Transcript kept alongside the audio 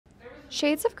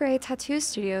Shades of Grey Tattoo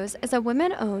Studios is a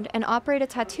women-owned and operated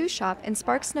tattoo shop in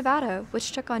Sparks, Nevada,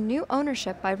 which took on new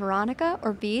ownership by Veronica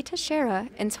or V. Teixeira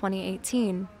in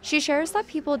 2018. She shares that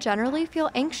people generally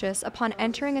feel anxious upon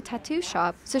entering a tattoo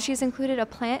shop, so she's included a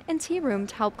plant and tea room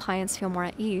to help clients feel more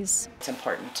at ease. It's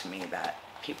important to me that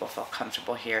people feel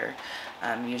comfortable here.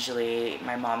 Usually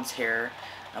my mom's here,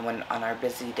 and when on our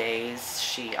busy days,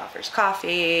 she offers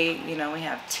coffee, we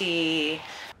have tea.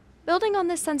 Building on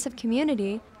this sense of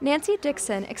community, Nancy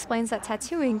Dixon explains that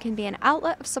tattooing can be an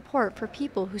outlet of support for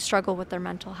people who struggle with their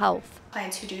mental health.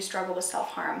 Clients who do struggle with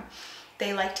self-harm,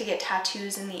 they like to get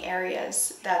tattoos in the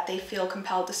areas that they feel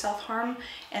compelled to self-harm,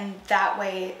 and that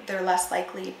way they're less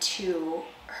likely to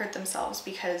hurt themselves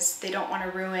because they don't want to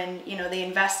ruin, they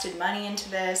invested money into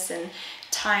this and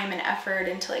time and effort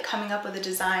into coming up with a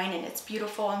design, and it's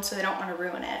beautiful, and so they don't want to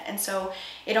ruin it. And so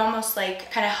it almost kind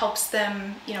of helps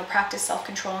them, practice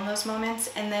self-control in those moments.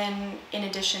 And then in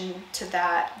addition to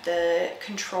that, the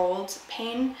controlled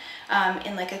pain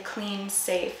in a clean,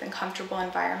 safe, and comfortable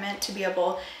environment to be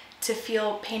able to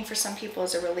feel pain for some people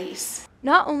is a release.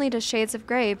 Not only does Shades of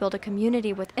Grey build a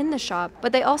community within the shop,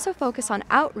 but they also focus on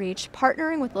outreach,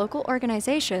 partnering with local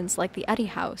organizations like the Eddy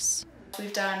House.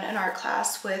 We've done an art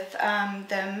class with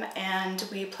them, and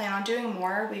we plan on doing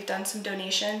more. We've done some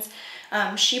donations.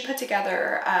 She put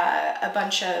together a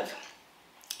bunch of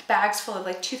bags full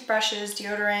of toothbrushes,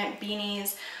 deodorant,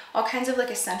 beanies, all kinds of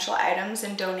essential items,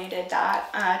 and donated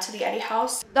that to the Eddy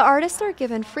House. The artists are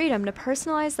given freedom to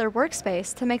personalize their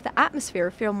workspace to make the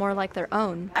atmosphere feel more like their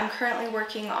own. I'm currently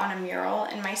working on a mural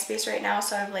in my space right now,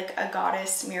 so I have a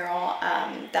goddess mural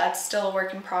that's still a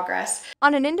work in progress.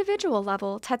 On an individual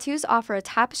level, tattoos offer a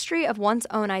tapestry of one's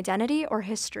own identity or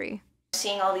history.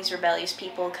 Seeing all these rebellious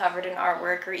people covered in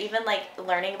artwork, or even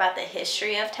learning about the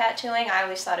history of tattooing, I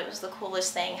always thought it was the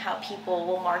coolest thing how people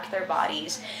will mark their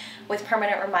bodies with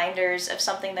permanent reminders of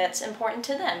something that's important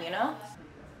to them,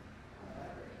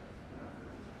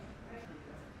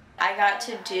 I got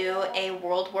to do a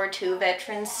World War II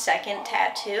veteran's second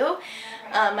tattoo.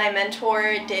 My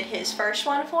mentor did his first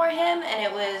one for him, and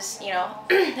it was,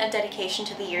 a dedication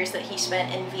to the years that he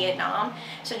spent in Vietnam.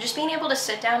 So just being able to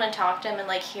sit down and talk to him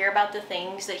and hear about the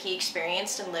things that he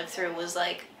experienced and lived through was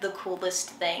the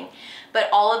coolest thing. But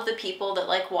all of the people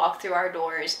that walk through our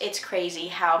doors, it's crazy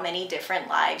how many different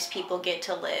lives people get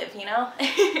to live,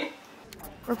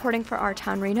 Reporting for Our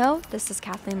Town Reno, this is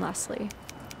Kathleen Leslie.